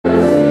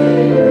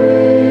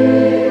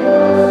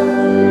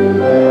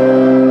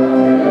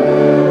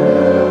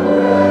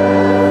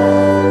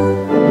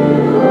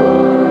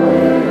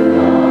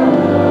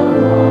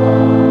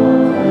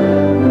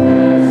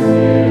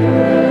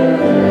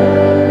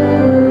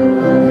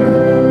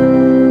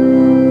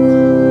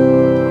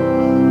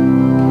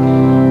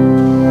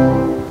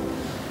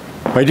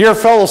My dear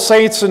fellow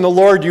saints in the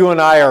Lord, you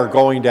and I are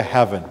going to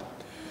heaven.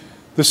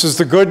 This is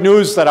the good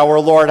news that our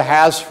Lord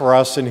has for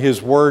us in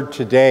His Word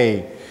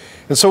today.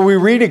 And so we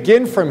read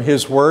again from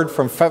His Word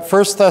from 1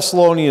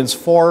 Thessalonians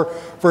 4,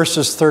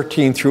 verses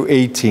 13 through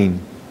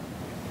 18.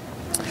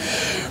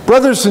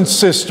 Brothers and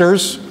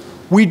sisters,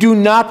 we do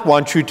not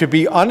want you to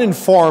be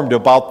uninformed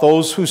about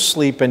those who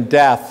sleep in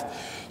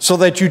death, so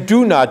that you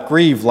do not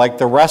grieve like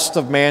the rest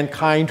of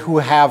mankind who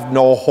have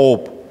no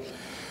hope.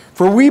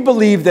 For we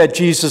believe that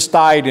Jesus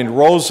died and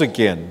rose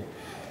again,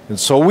 and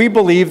so we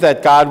believe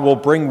that God will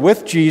bring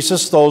with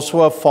Jesus those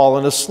who have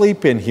fallen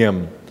asleep in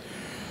Him.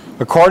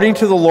 According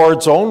to the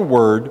Lord's own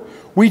word,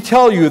 we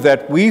tell you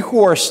that we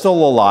who are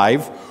still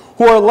alive,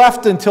 who are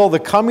left until the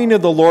coming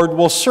of the Lord,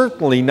 will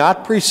certainly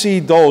not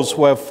precede those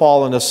who have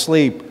fallen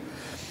asleep.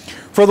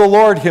 For the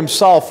Lord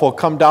Himself will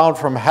come down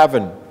from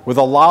heaven with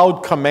a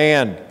loud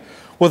command,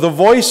 with the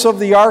voice of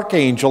the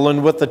archangel,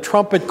 and with the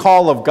trumpet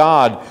call of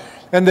God,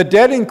 and the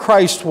dead in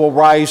Christ will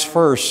rise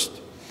first.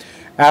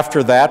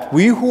 After that,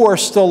 we who are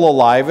still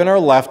alive and are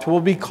left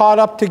will be caught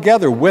up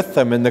together with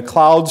them in the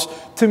clouds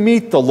to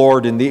meet the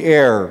Lord in the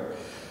air.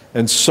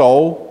 And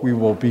so we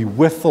will be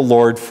with the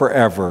Lord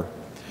forever.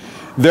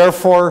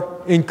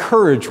 Therefore,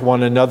 encourage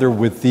one another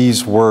with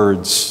these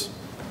words.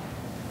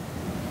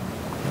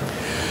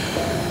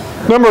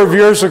 A number of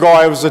years ago,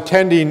 I was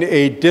attending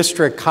a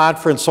district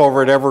conference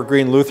over at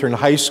Evergreen Lutheran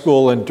High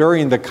School, and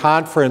during the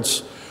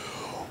conference,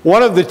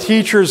 one of the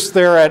teachers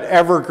there at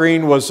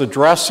Evergreen was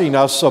addressing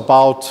us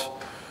about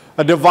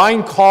a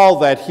divine call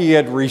that he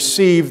had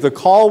received. The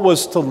call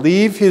was to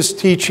leave his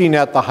teaching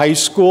at the high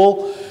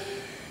school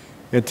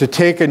and to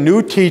take a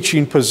new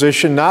teaching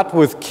position, not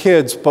with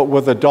kids, but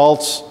with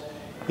adults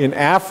in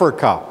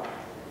Africa.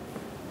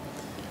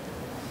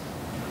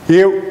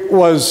 It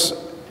was,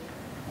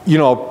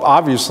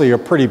 obviously a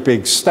pretty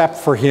big step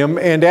for him.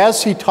 And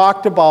as he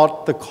talked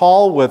about the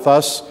call with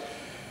us,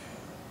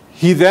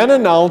 he then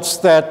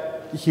announced that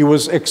he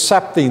was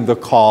accepting the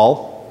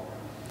call.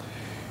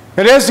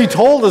 And as he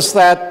told us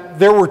that,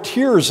 there were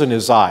tears in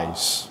his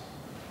eyes.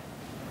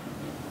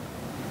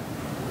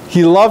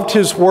 He loved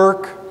his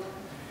work.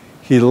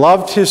 He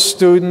loved his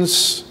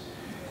students.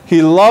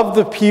 He loved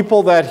the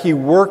people that he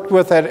worked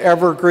with at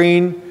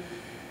Evergreen.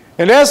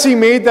 And as he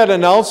made that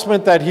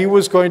announcement that he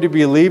was going to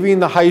be leaving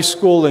the high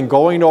school and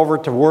going over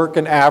to work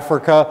in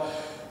Africa,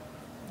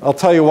 I'll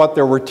tell you what,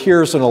 there were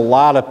tears in a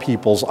lot of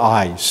people's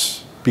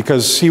eyes,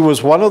 because he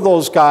was one of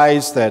those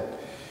guys that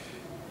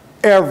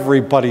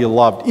everybody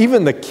loved.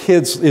 Even the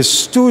kids, his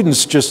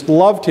students just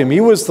loved him. He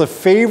was the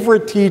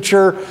favorite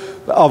teacher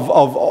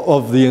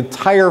of the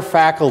entire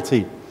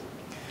faculty.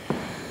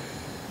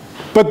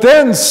 But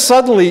then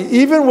suddenly,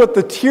 even with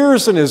the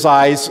tears in his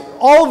eyes,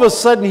 all of a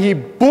sudden he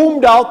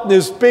boomed out in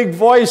his big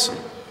voice,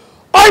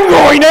 "I'm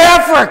going to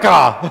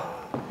Africa!"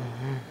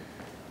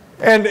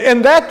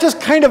 And that just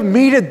kind of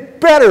made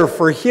it better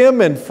for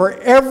him and for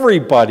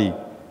everybody.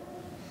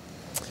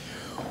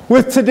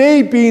 With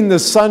today being the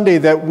Sunday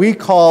that we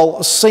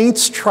call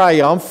Saints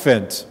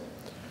Triumphant,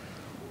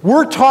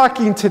 we're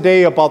talking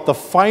today about the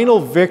final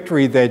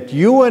victory that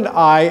you and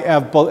I,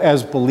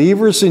 as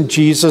believers in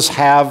Jesus,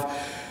 have.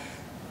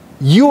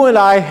 You and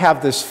I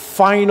have this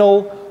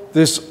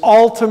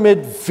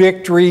ultimate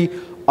victory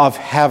of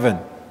heaven.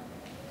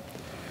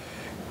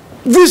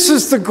 This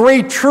is the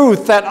great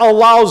truth that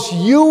allows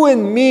you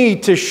and me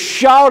to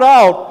shout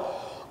out,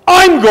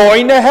 "I'm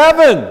going to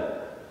heaven."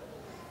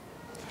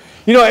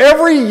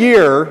 Every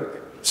year,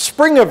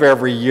 spring of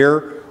every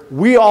year,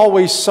 we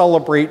always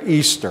celebrate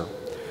Easter.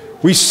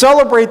 We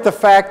celebrate the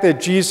fact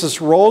that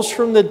Jesus rose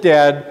from the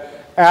dead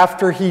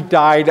after He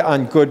died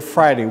on Good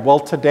Friday. Well,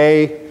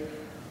 today,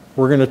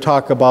 we're going to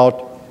talk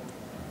about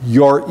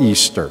your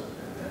Easter.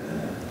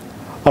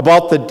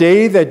 About the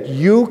day that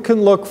you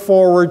can look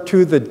forward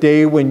to, the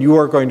day when you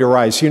are going to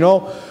rise.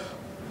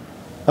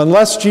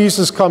 Unless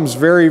Jesus comes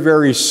very,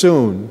 very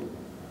soon,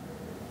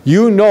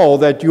 you know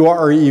that you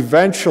are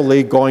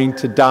eventually going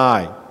to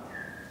die.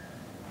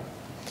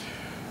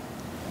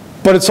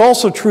 But it's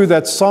also true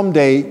that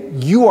someday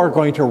you are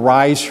going to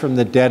rise from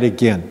the dead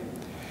again.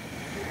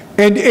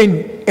 And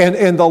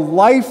the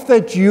life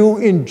that you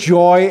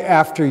enjoy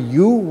after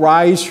you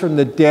rise from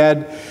the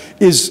dead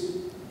it's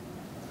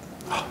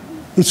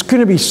going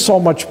to be so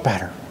much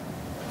better.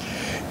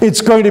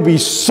 It's going to be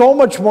so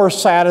much more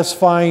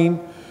satisfying,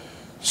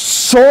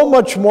 so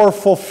much more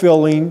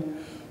fulfilling,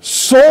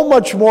 so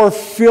much more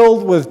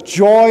filled with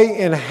joy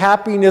and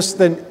happiness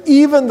than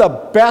even the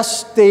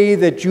best day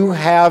that you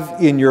have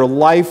in your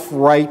life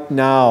right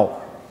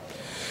now.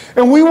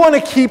 And we want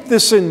to keep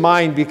this in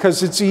mind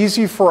because it's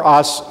easy for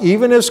us,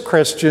 even as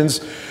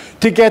Christians,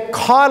 to get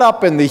caught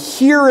up in the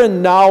here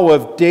and now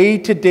of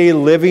day-to-day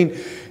living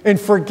and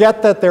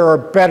forget that there are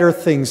better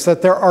things,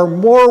 that there are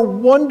more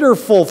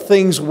wonderful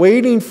things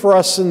waiting for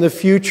us in the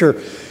future.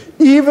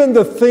 Even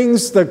the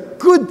things, the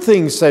good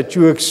things that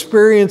you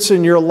experience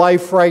in your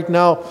life right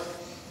now,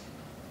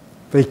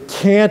 they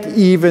can't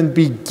even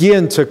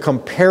begin to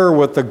compare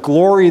with the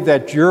glory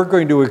that you're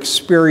going to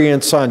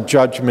experience on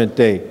Judgment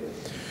Day.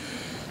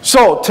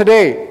 So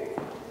today,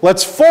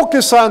 let's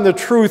focus on the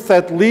truth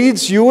that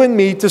leads you and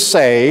me to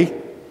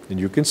say, and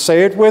you can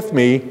say it with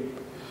me,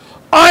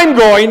 I'm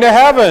going to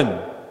heaven.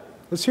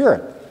 Let's hear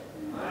it.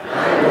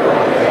 I'm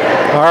going to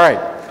heaven. All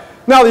right.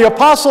 Now, the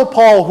Apostle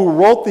Paul, who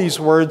wrote these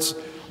words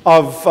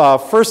of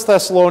 1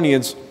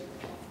 Thessalonians,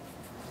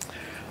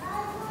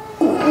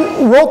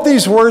 wrote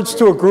these words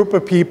to a group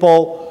of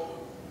people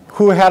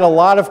who had a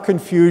lot of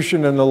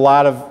confusion and a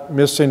lot of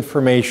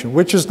misinformation,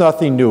 which is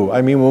nothing new.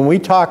 I mean, when we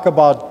talk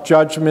about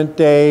Judgment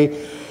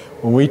Day,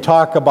 when we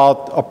talk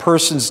about a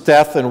person's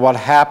death and what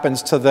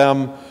happens to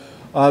them,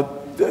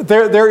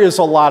 there is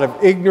a lot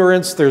of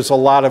ignorance, there's a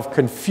lot of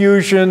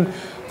confusion,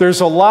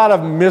 there's a lot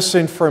of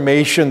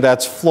misinformation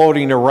that's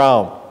floating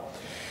around.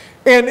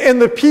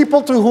 And the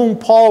people to whom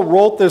Paul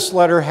wrote this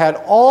letter had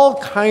all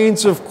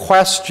kinds of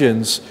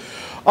questions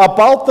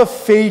about the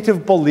fate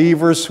of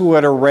believers who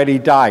had already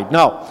died.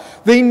 Now,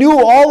 they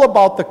knew all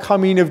about the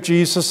coming of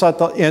Jesus at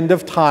the end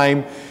of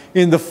time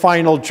in the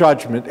final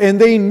judgment. And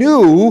they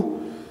knew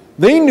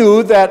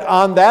that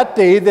on that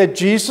day that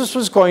Jesus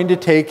was going to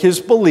take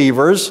his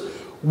believers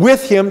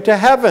with him to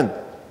heaven.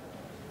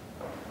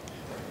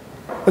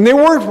 And they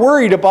weren't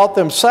worried about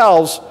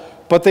themselves,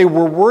 but they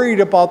were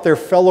worried about their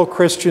fellow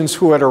Christians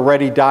who had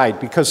already died,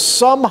 because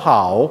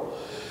somehow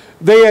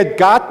they had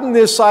gotten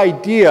this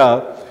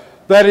idea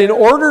that in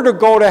order to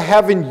go to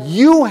heaven,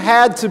 you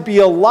had to be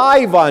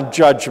alive on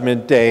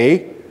Judgment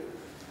Day.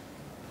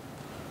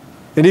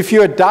 And if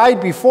you had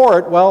died before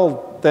it,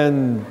 well,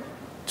 then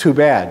too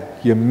bad.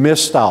 You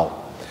missed out.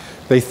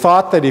 They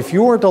thought that if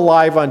you weren't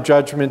alive on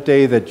Judgment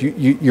Day, that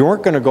you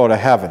weren't going to go to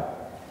heaven.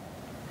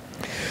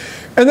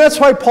 And that's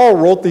why Paul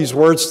wrote these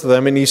words to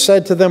them, and he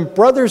said to them,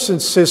 brothers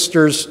and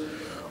sisters,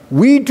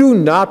 we do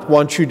not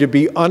want you to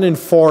be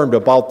uninformed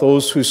about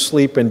those who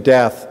sleep in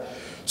death,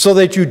 so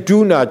that you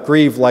do not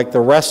grieve like the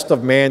rest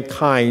of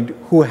mankind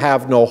who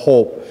have no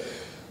hope.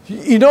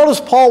 You notice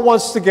Paul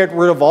wants to get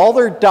rid of all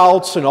their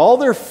doubts and all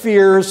their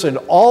fears and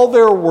all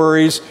their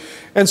worries.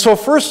 And so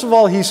first of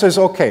all, he says,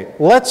 okay,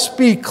 let's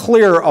be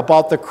clear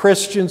about the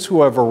Christians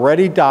who have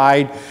already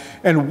died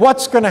and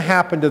what's going to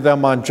happen to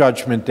them on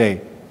Judgment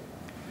Day.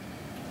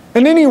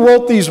 And then he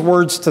wrote these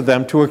words to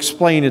them to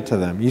explain it to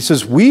them. He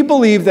says, we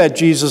believe that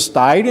Jesus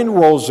died and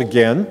rose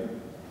again.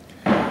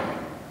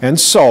 And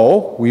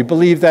so, we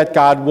believe that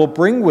God will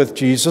bring with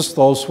Jesus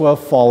those who have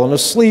fallen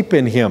asleep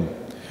in him.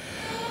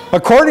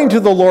 According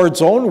to the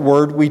Lord's own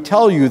word, we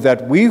tell you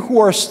that we who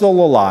are still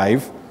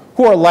alive,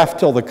 who are left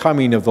till the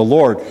coming of the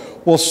Lord,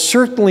 will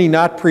certainly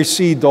not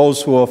precede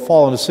those who have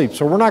fallen asleep.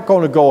 So we're not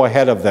going to go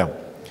ahead of them.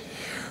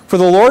 For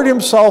the Lord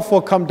himself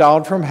will come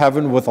down from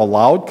heaven with a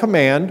loud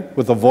command,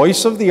 with the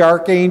voice of the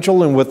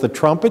archangel, and with the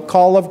trumpet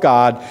call of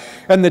God,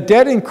 and the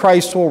dead in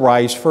Christ will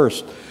rise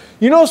first.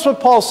 You notice what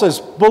Paul says,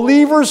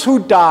 believers who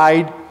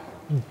died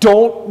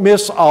don't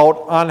miss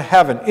out on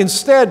heaven.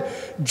 Instead,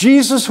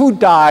 Jesus who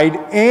died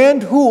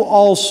and who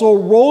also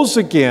rose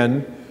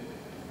again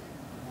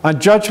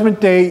on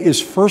Judgment Day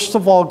is first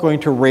of all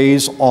going to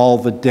raise all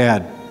the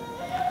dead.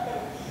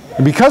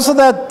 And because of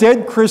that,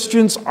 dead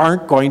Christians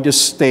aren't going to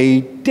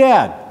stay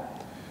dead.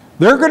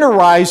 They're going to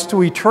rise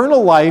to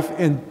eternal life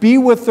and be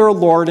with their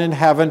Lord in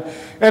heaven.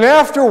 And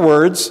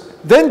afterwards,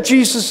 then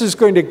Jesus is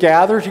going to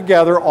gather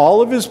together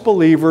all of his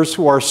believers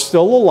who are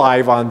still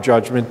alive on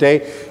Judgment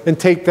Day and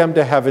take them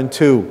to heaven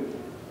too.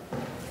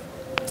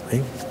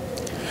 Okay.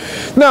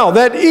 Now,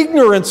 that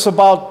ignorance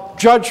about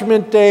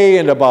Judgment Day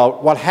and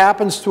about what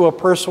happens to a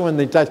person when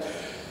they die,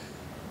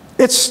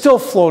 it's still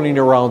floating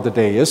around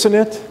today, isn't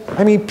it?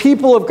 I mean,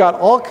 people have got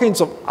all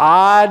kinds of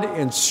odd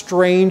and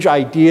strange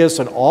ideas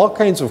and all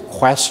kinds of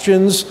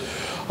questions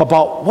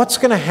about what's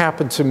going to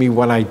happen to me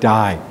when I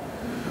die.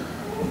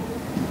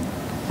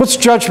 What's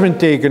Judgment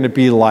Day going to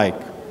be like?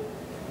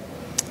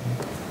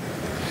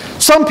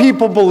 Some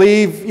people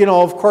believe,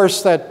 of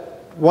course,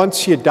 that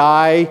once you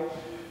die,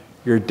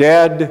 you're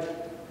dead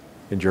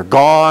and you're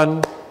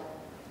gone.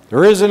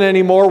 There isn't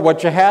any more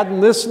what you had in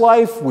this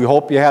life. We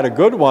hope you had a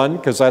good one,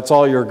 because that's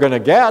all you're going to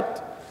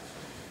get.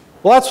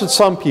 Well, that's what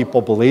some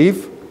people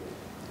believe.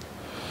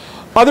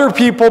 Other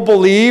people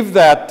believe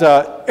that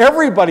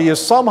everybody is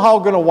somehow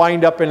going to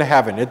wind up in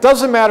heaven. It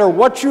doesn't matter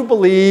what you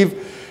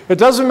believe. It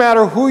doesn't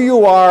matter who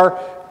you are.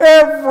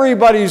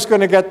 Everybody's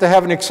going to get to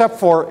heaven except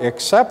for,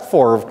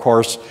 of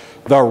course,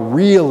 the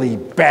really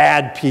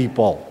bad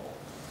people,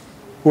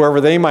 whoever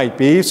they might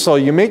be. So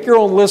you make your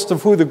own list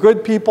of who the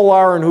good people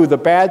are and who the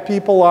bad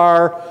people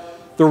are,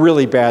 the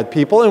really bad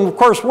people. And of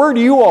course, where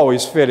do you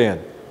always fit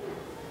in?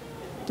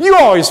 You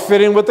always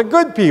fit in with the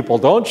good people,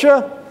 don't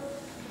you?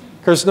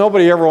 Because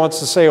nobody ever wants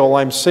to say, well,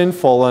 I'm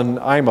sinful and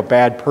I'm a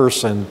bad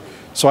person,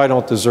 so I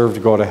don't deserve to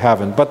go to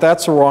heaven. But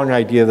that's a wrong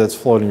idea that's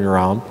floating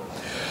around.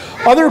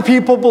 Other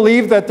people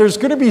believe that there's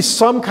going to be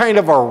some kind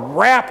of a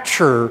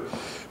rapture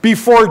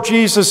before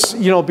Jesus,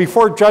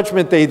 before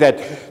Judgment Day,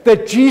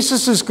 that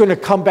Jesus is going to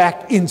come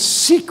back in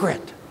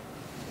secret.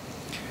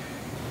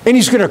 And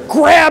he's going to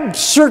grab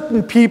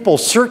certain people,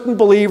 certain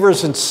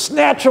believers, and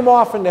snatch them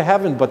off into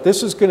heaven. But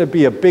this is going to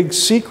be a big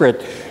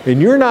secret,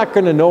 and you're not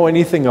going to know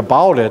anything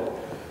about it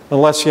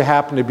unless you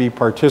happen to be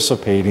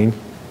participating.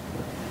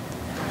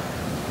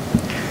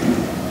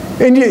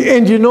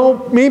 And you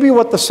know, maybe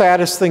what the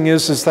saddest thing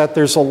is that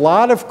there's a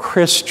lot of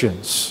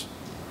Christians.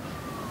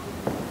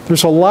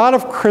 There's a lot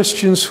of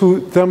Christians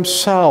who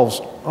themselves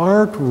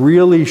aren't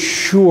really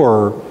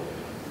sure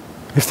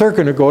if they're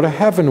going to go to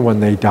heaven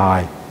when they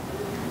die.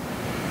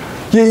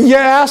 You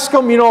ask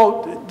them, you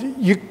know,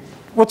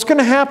 what's going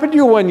to happen to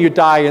you when you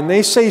die? And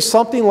they say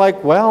something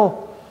like,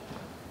 well,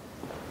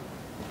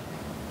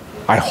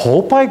 I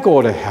hope I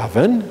go to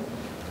heaven.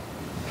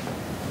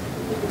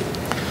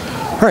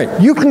 All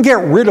right, you can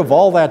get rid of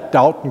all that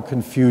doubt and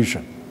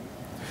confusion.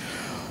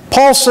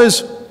 Paul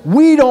says,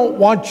 we don't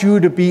want you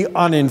to be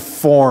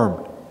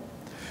uninformed.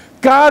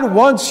 God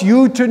wants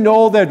you to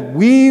know that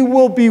we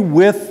will be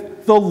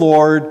with the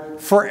Lord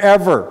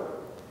forever.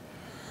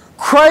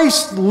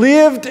 Christ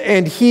lived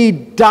and He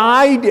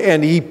died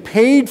and He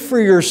paid for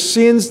your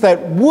sins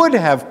that would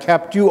have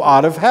kept you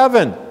out of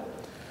heaven.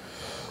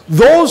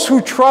 Those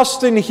who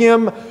trust in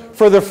Him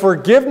for the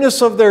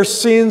forgiveness of their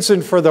sins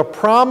and for the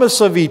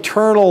promise of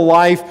eternal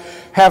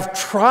life have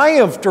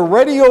triumphed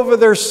already over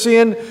their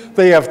sin.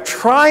 They have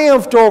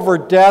triumphed over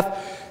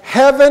death.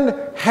 Heaven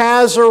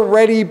has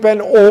already been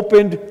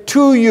opened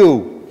to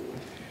you.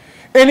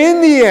 And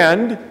in the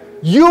end,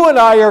 you and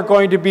I are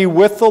going to be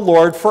with the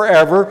Lord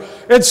forever.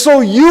 And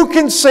so you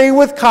can say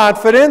with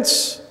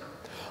confidence,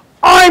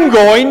 I'm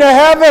going to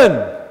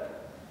heaven.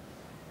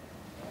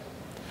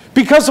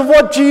 Because of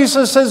what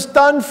Jesus has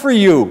done for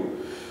you.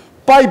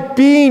 By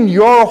being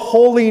your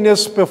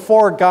holiness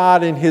before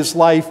God in His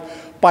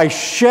life, by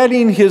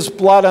shedding His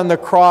blood on the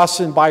cross,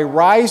 and by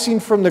rising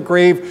from the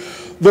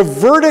grave, the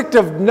verdict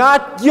of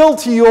not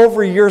guilty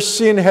over your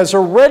sin has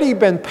already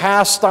been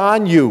passed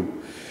on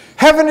you.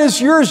 Heaven is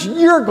yours.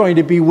 You're going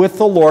to be with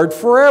the Lord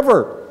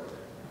forever.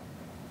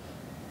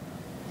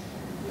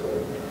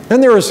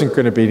 And there isn't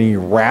going to be any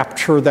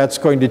rapture that's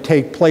going to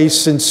take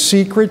place in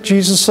secret.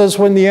 Jesus says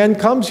when the end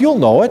comes, you'll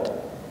know it.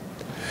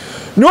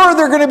 Nor are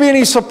there going to be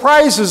any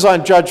surprises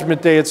on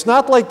Judgment Day. It's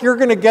not like you're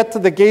going to get to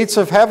the gates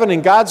of heaven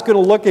and God's going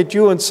to look at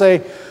you and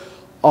say,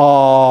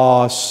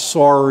 oh,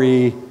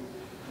 sorry,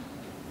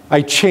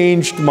 I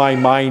changed my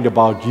mind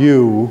about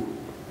you.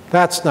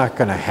 That's not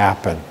going to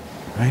happen,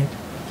 right?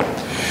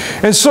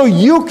 And so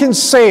you can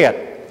say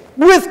it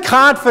with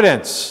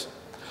confidence.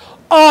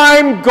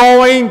 I'm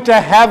going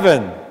to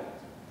heaven.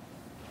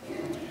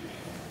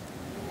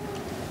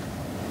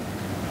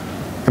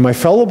 And my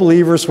fellow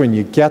believers, when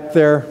you get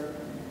there,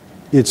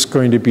 it's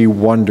going to be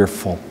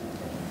wonderful.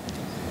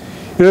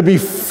 It'll be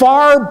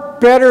far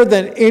better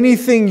than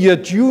anything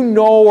that you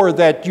know or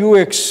that you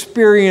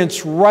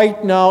experience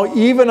right now,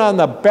 even on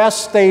the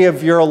best day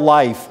of your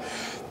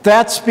life.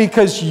 That's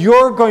because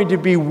you're going to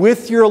be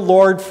with your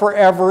Lord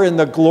forever in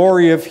the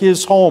glory of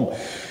His home.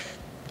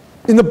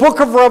 In the book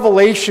of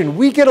Revelation,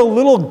 we get a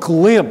little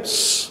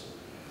glimpse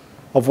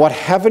of what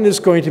heaven is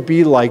going to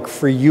be like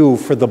for you,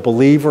 for the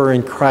believer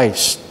in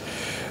Christ.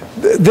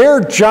 There,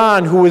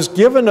 John, who was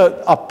given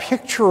a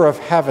picture of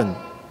heaven,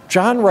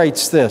 John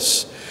writes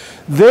this,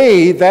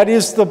 they, that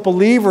is the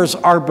believers,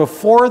 are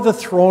before the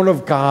throne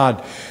of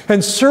God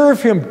and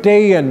serve Him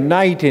day and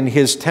night in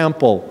His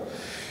temple.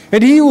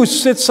 And He who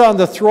sits on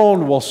the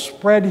throne will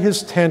spread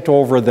His tent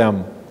over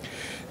them.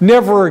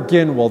 Never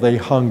again will they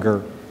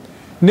hunger.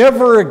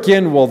 Never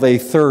again will they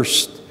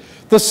thirst.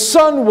 The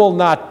sun will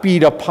not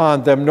beat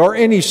upon them, nor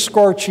any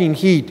scorching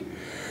heat.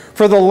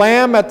 For the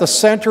Lamb at the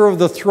center of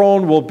the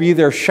throne will be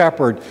their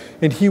shepherd,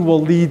 and He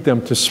will lead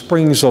them to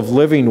springs of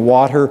living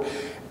water,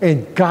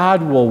 and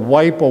God will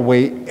wipe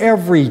away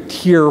every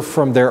tear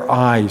from their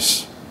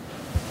eyes.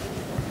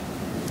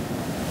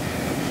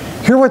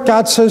 Hear what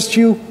God says to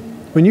you?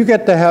 When you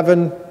get to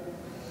heaven,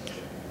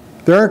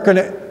 there aren't going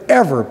to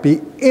ever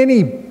be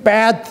any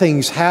bad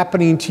things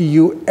happening to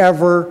you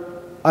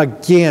ever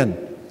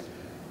again.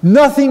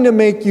 Nothing to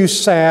make you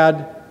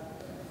sad,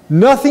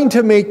 nothing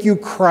to make you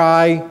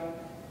cry.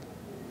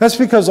 That's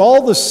because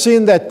all the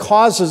sin that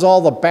causes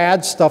all the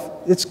bad stuff,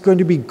 it's going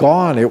to be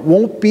gone. It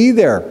won't be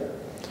there.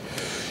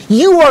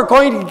 You are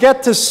going to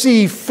get to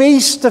see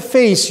face to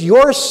face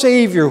your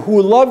Savior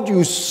who loved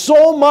you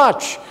so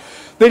much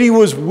that He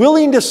was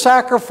willing to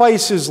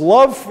sacrifice His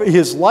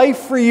life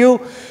for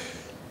you.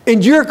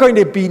 And you're going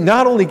to be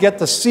not only get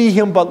to see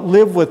Him, but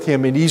live with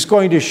Him. And He's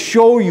going to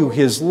show you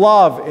His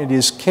love and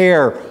His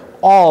care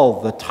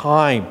all the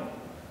time.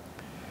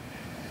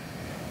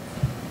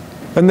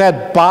 And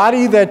that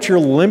body that you're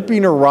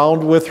limping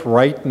around with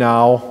right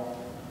now,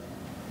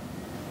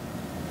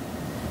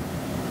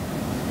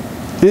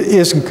 it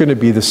isn't going to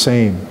be the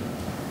same.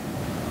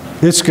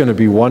 It's going to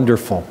be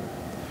wonderful.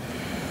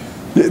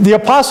 The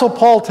Apostle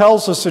Paul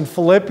tells us in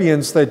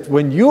Philippians that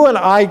when you and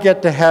I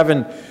get to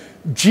heaven,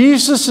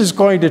 Jesus is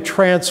going to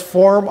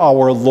transform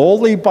our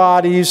lowly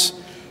bodies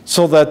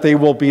so that they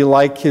will be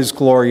like His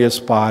glorious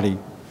body.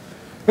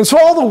 And so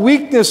all the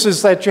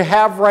weaknesses that you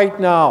have right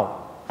now,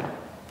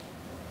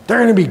 they're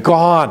going to be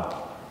gone.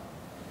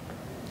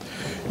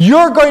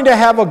 You're going to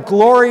have a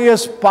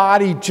glorious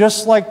body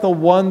just like the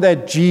one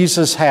that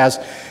Jesus has.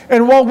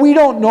 And while we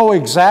don't know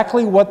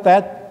exactly what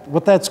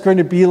that's going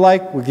to be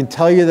like, we can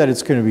tell you that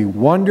it's going to be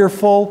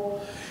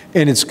wonderful,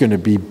 and it's going to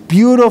be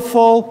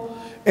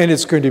beautiful, and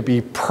it's going to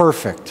be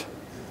perfect.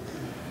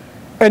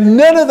 And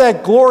none of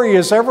that glory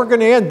is ever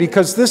going to end,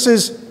 because this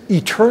is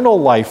eternal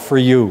life for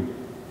you.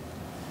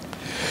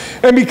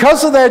 And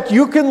because of that,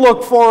 you can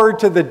look forward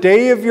to the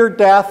day of your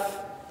death,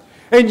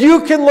 and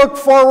you can look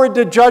forward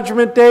to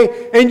Judgment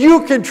Day, and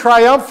you can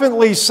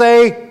triumphantly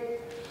say,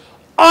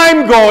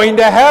 I'm going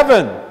to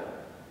heaven.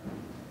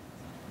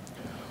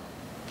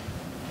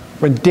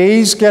 When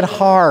days get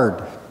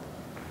hard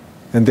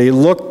and they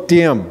look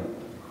dim,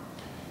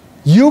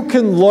 you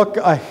can look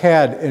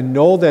ahead and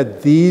know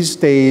that these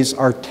days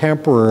are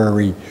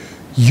temporary.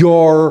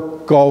 You're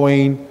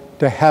going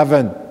to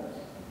heaven.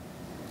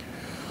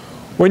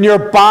 When your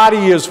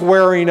body is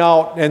wearing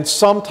out and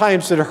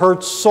sometimes it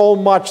hurts so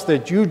much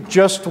that you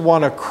just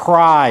want to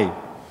cry,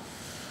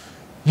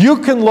 you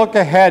can look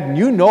ahead and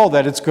you know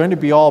that it's going to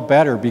be all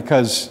better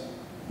because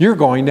you're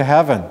going to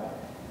heaven.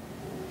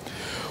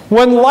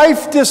 When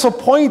life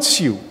disappoints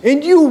you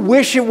and you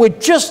wish it would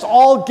just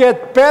all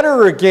get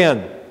better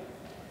again,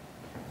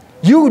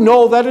 you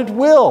know that it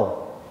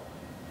will,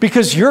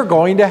 because you're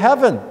going to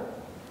heaven.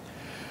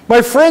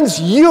 My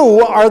friends,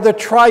 you are the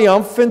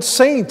triumphant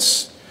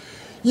saints.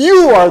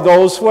 You are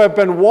those who have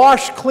been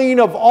washed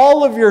clean of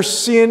all of your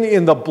sin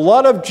in the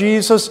blood of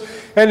Jesus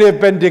and have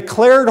been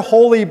declared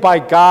holy by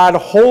God,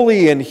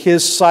 holy in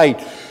His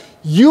sight.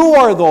 You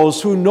are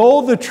those who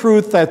know the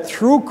truth that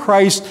through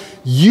Christ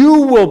you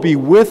will be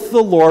with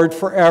the Lord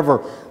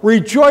forever.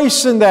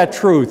 Rejoice in that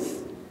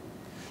truth.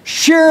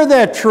 Share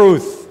that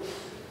truth.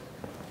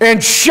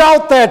 And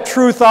shout that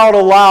truth out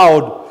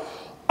aloud.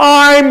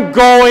 I'm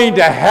going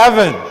to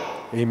heaven.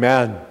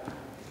 Amen.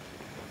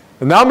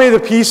 And now may the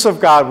peace of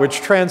God,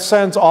 which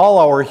transcends all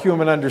our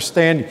human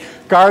understanding,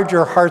 guard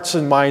your hearts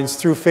and minds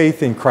through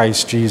faith in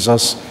Christ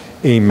Jesus.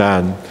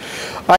 Amen.